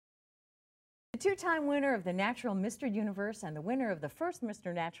two-time winner of the Natural Mr. Universe and the winner of the first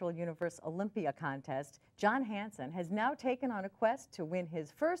Mr. Natural Universe Olympia contest, John Hansen, has now taken on a quest to win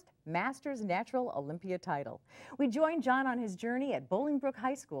his first Masters Natural Olympia title. We joined John on his journey at Bolingbrook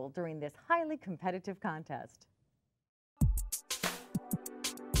High School during this highly competitive contest.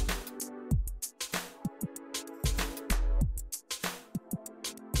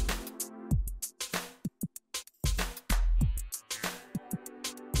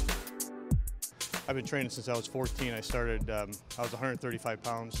 I've been training since I was 14. I started, I was 135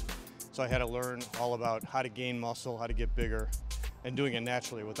 pounds, so I had to learn all about how to gain muscle, how to get bigger, and doing it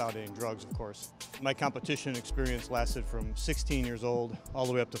naturally without any drugs, of course. My competition experience lasted from 16 years old all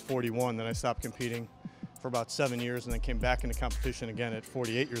the way up to 41. Then I stopped competing for about 7 years and then came back into competition again at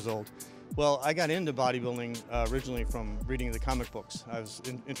 48 years old. Well, I got into bodybuilding originally from reading the comic books. I was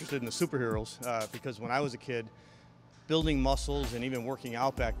interested in the superheroes because when I was a kid, building muscles and even working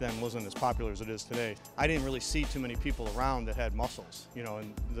out back then wasn't as popular as it is today. I didn't really see too many people around that had muscles, you know,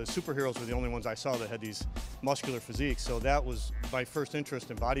 and the superheroes were the only ones I saw that had these muscular physiques. So that was my first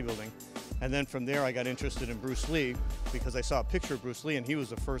interest in bodybuilding. And then from there I got interested in Bruce Lee because I saw a picture of Bruce Lee and he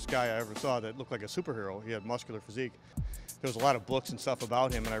was the first guy I ever saw that looked like a superhero. He had muscular physique. There was a lot of books and stuff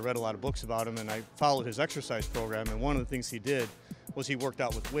about him and I read a lot of books about him and I followed his exercise program, and one of the things he did was he worked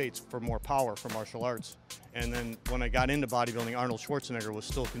out with weights for more power for martial arts. And then when I got into bodybuilding, Arnold Schwarzenegger was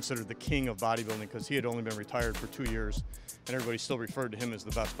still considered the king of bodybuilding because he had only been retired for 2 years and everybody still referred to him as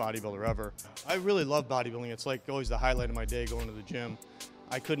the best bodybuilder ever. I really love bodybuilding. It's like always the highlight of my day, going to the gym.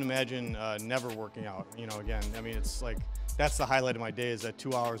 I couldn't imagine never working out, you know, again. I mean, it's like, that's the highlight of my day, is that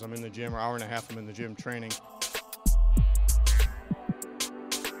 2 hours I'm in the gym, or hour and a half I'm in the gym training.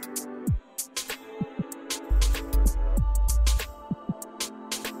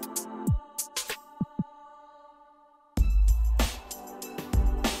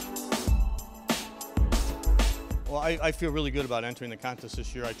 Well, I feel really good about entering the contest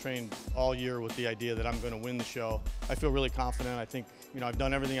this year. I trained all year with the idea that I'm going to win the show. I feel really confident. I think, you know, I've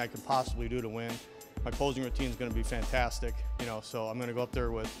done everything I could possibly do to win. My posing routine is going to be fantastic, you know, so I'm going to go up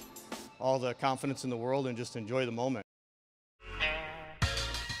there with all the confidence in the world and just enjoy the moment.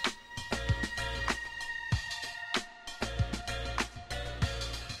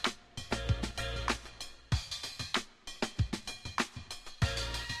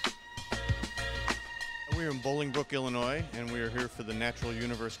 We're in Bolingbrook, Illinois, and we are here for the Natural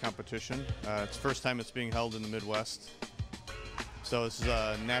Universe competition. It's the first time it's being held in the Midwest. So this is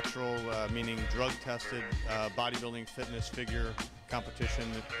a natural, meaning drug-tested bodybuilding, fitness, figure competition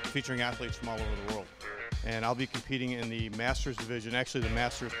featuring athletes from all over the world. And I'll be competing in the Masters division, actually the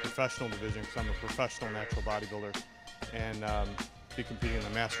Masters professional division, because I'm a professional natural bodybuilder, and be competing in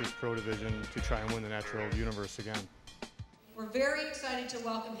the Masters Pro division to try and win the Natural Universe again. We're very excited to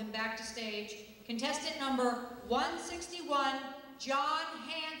welcome him back to stage. Contestant number 161, John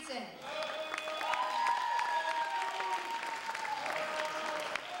Hansen.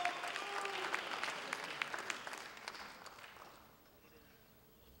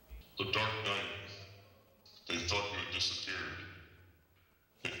 The dark night. They thought you had disappeared.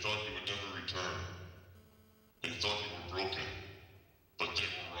 They thought you would never return. They thought you were broken, but they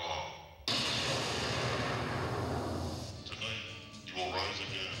were wrong. Tonight, you will rise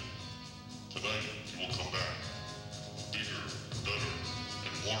again. Tonight, you will come back. Bigger, better,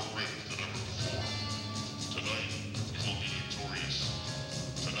 and more ripped than ever before. Tonight, you will be victorious.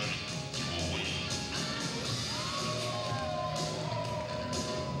 Tonight, you will win.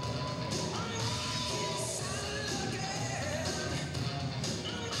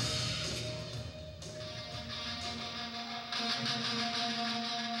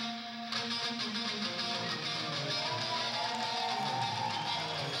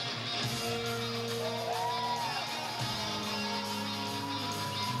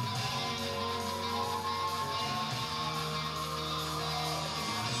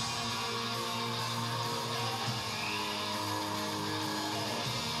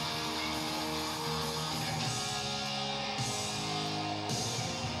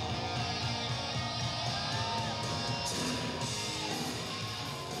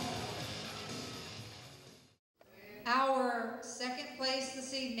 Our second place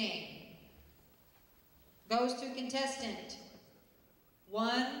this evening goes to contestant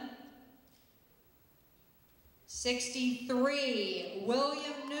 163,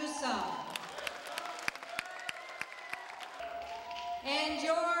 William Newsom. And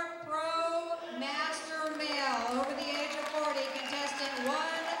your pro master male over the age of 40, contestant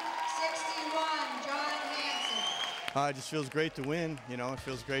 161, John Hansen. It just feels great to win. You know, it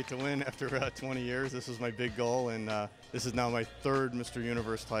feels great to win after 20 years. This was my big goal, and this is now my third Mr.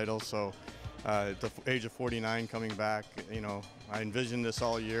 Universe title. So at the age of 49 coming back. You know, I envisioned this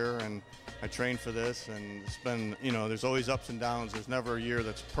all year, and I trained for this, and it's been, you know, there's always ups and downs. There's never a year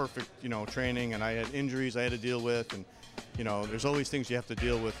that's perfect, you know, training, and I had injuries I had to deal with, and, you know, there's always things you have to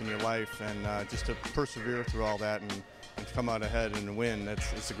deal with in your life, and just to persevere through all that and to come out ahead and win,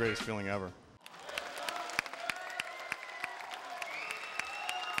 it's the greatest feeling ever.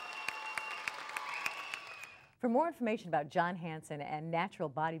 For more information about John Hansen and natural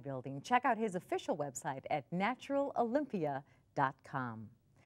bodybuilding, check out his official website at naturalolympia.com.